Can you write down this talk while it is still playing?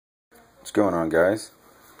What's going on, guys?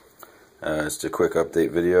 Just a quick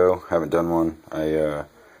update video. Haven't done one. I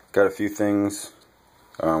got a few things.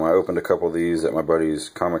 I opened a couple of these at my buddy's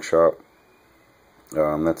comic shop.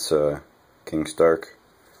 That's King Stark.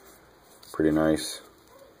 Pretty nice.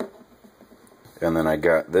 And then I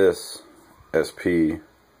got this SP.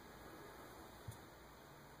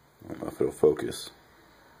 I don't know if it'll focus.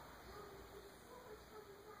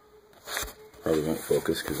 Probably won't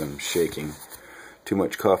focus because I'm shaking too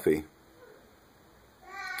much coffee.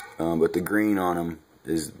 But the green on them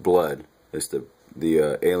is blood. It's the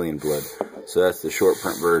alien blood. So that's the short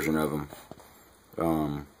print version of them.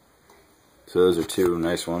 So those are two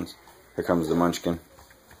nice ones. Here comes the Munchkin.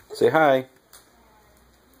 Say hi.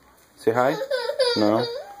 Say hi. No.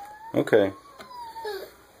 Okay.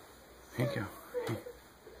 Here you go.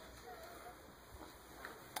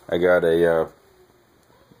 I got a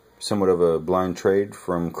somewhat of a blind trade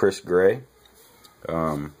from Chris Gray.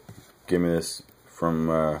 Give me this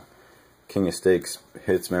from King of Steaks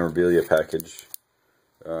Hits Memorabilia package.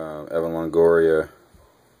 Evan Longoria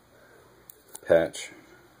patch,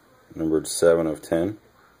 numbered 7 of 10.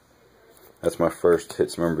 That's my first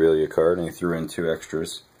Hits Memorabilia card, and he threw in 2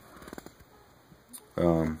 extras.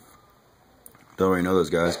 Don't really know those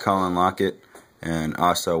guys. Colin Lockett and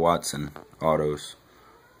Asa Watson autos.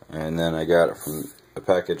 And then I got it from a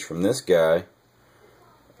package from this guy.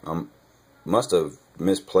 Must have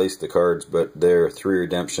misplaced the cards, but they're 3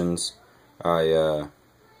 redemptions. I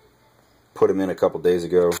put them in a couple days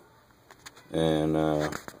ago, and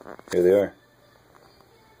here they are.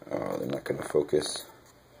 Oh, they're not going to focus.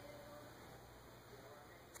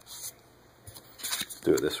 Let's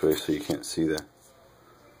do it this way so you can't see that.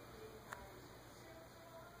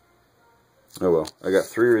 Oh well, I got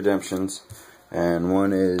 3 redemptions, and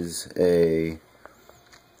one is a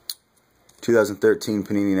 2013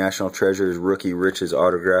 Panini National Treasures Rookie Riches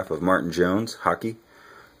autograph of Martin Jones, hockey.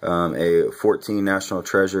 A 14 National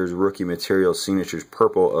Treasures Rookie Material Signatures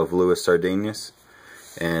Purple of Louis Sardinius,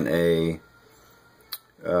 and a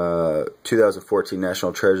 2014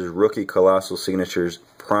 National Treasures Rookie Colossal Signatures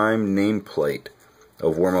Prime Nameplate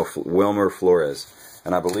of Wilmer Flores.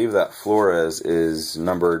 And I believe that Flores is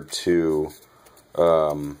numbered to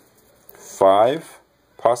 5,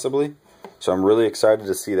 possibly. So I'm really excited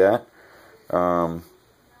to see that. I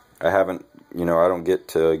haven't, I don't get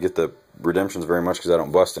to get the redemptions very much because I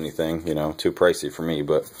don't bust anything, too pricey for me.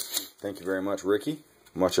 But thank you very much, Ricky.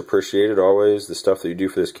 Much appreciated. Always, the stuff that you do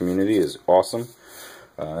for this community is awesome.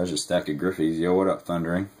 There's a stack of Griffies. Yo, what up,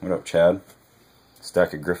 Thundering? What up, Chad?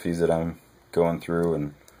 Stack of Griffies that I'm going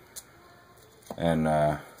through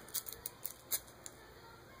and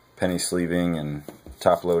penny sleeving and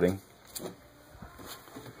top loading.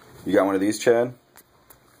 You got one of these, Chad?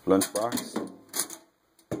 Lunchbox?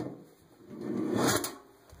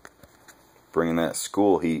 Bringing that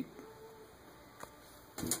school heat.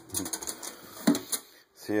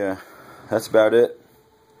 So yeah, that's about it.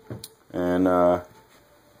 And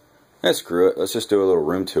screw it. Let's just do a little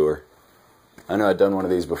room tour. I know I've done one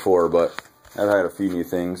of these before, but I've had a few new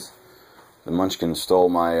things. The Munchkin stole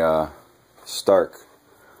my Stark,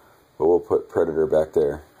 but we'll put Predator back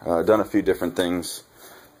there. I've done a few different things.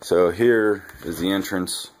 So here is the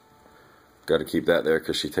entrance. Got to keep that there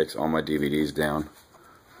because she takes all my DVDs down.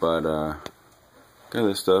 But got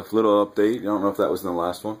this stuff. Little update. I don't know if that was in the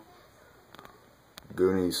last one.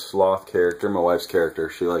 Goonies sloth character. My wife's character.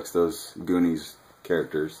 She likes those Goonies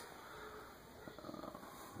characters.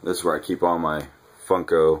 This is where I keep all my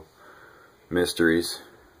Funko mysteries.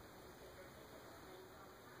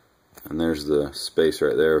 And there's the space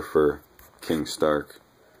right there for King Stark.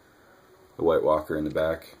 The White Walker in the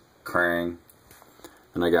back. Krang.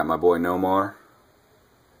 And I got my boy Nomar.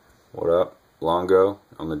 What up? Longo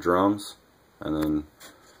on the drums. And then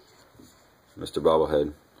Mr.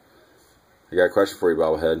 Bobblehead. I got a question for you,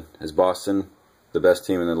 Bobblehead. Is Boston the best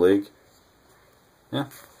team in the league? Yeah,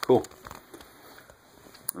 cool.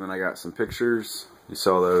 And then I got some pictures. You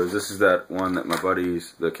saw those. This is that one that my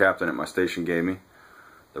buddies, the captain at my station, gave me.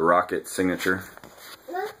 The Rocket signature.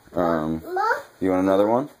 You want another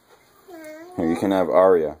one? Here, you can have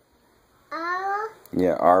Aria.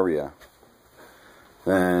 Yeah, Aria.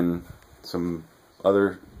 Then some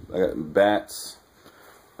other, I got bats.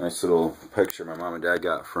 Nice little picture my mom and dad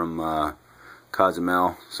got from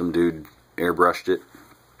Cozumel. Some dude airbrushed it.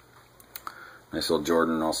 Nice little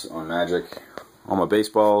Jordan also on Magic. All my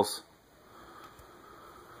baseballs.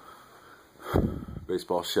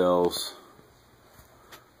 Baseball shells.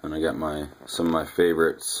 And I got some of my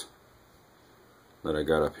favorites that I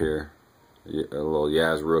got up here. A little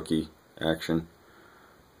Yaz rookie action.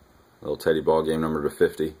 Little Teddy ball game number to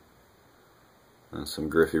 50. And some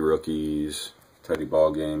Griffey rookies. Teddy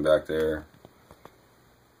Ball Game back there.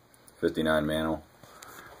 59 Mantle.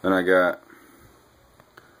 Then I got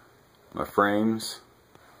my frames.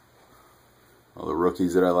 All the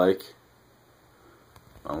rookies that I like.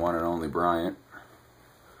 My one and only Bryant.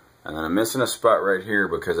 And then I'm missing a spot right here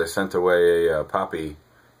because I sent away a Poppy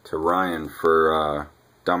to Ryan for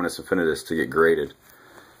Dominus Infinitus to get graded.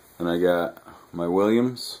 And I got my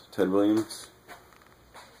Williams, Ted Williams.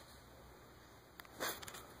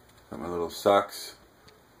 Got my little Sox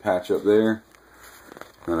patch up there.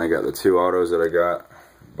 And then I got the two autos that I got.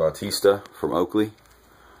 Bautista from Oakley.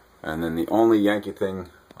 And then the only Yankee thing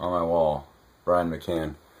on my wall, Brian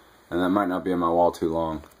McCann. And that might not be on my wall too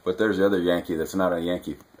long. But there's the other Yankee that's not a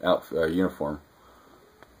Yankee uniform.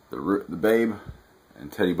 The Babe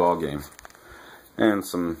and Teddy Ball Game. And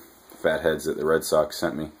some fatheads that the Red Sox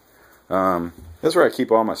sent me. That's where I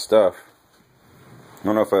keep all my stuff. I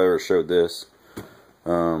don't know if I ever showed this.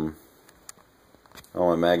 All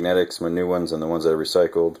my magnetics, my new ones, and the ones I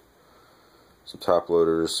recycled. Some top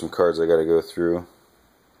loaders, some cards I gotta go through.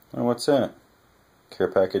 Oh, what's that? Care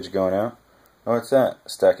package going out? Oh, what's that? A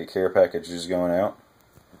stack of care packages going out.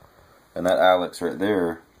 And that Alex right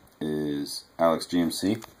there is Alex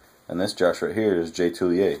GMC. And this Josh right here is Jay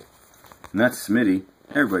Toulier. And that's Smitty.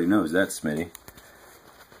 Everybody knows that's Smitty.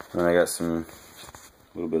 And I got some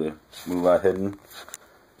little bit of moolah hidden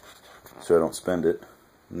so I don't spend it.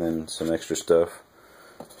 And then some extra stuff.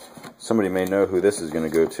 Somebody may know who this is going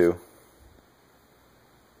to go to.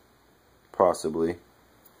 Possibly.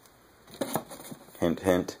 Hint,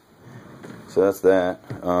 hint. So that's that.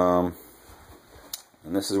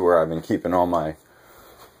 And this is where I've been keeping all my...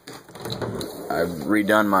 I've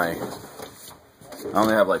redone my... I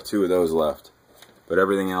only have like 2 of those left. But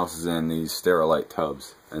everything else is in these Sterilite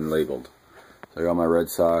tubs and labeled. So I got my Red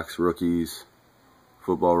Sox rookies,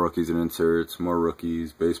 football rookies and inserts, more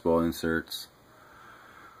rookies, baseball inserts,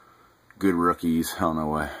 good rookies. I don't know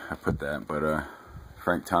why I put that, but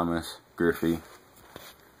Frank Thomas, Griffey,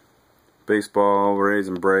 baseball, Rays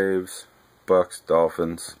and Braves, Bucks,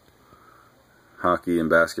 Dolphins, hockey and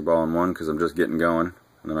basketball in one because I'm just getting going.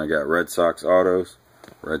 And then I got Red Sox autos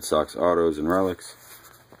and relics,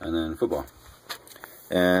 and then football.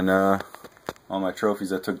 And all my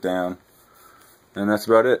trophies I took down. And that's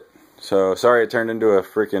about it. So, sorry it turned into a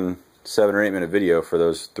freaking 7 or 8 minute video for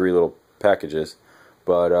those 3 little packages.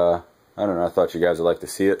 But, I don't know, I thought you guys would like to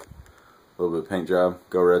see it. A little bit of paint job.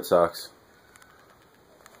 Go Red Sox.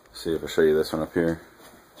 See if I show you this one up here.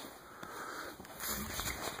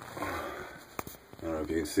 I don't know if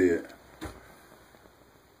you can see it.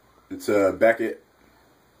 It's a Beckett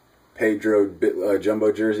Pedro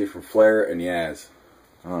jumbo jersey from Flair and Yaz.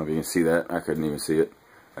 I don't know if you can see that. I couldn't even see it.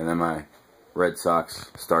 And then my Red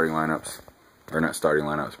Sox starting lineups. Or not starting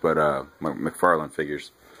lineups, but my McFarlane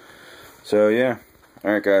figures. So, yeah.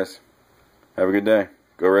 Alright, guys. Have a good day.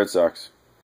 Go Red Sox.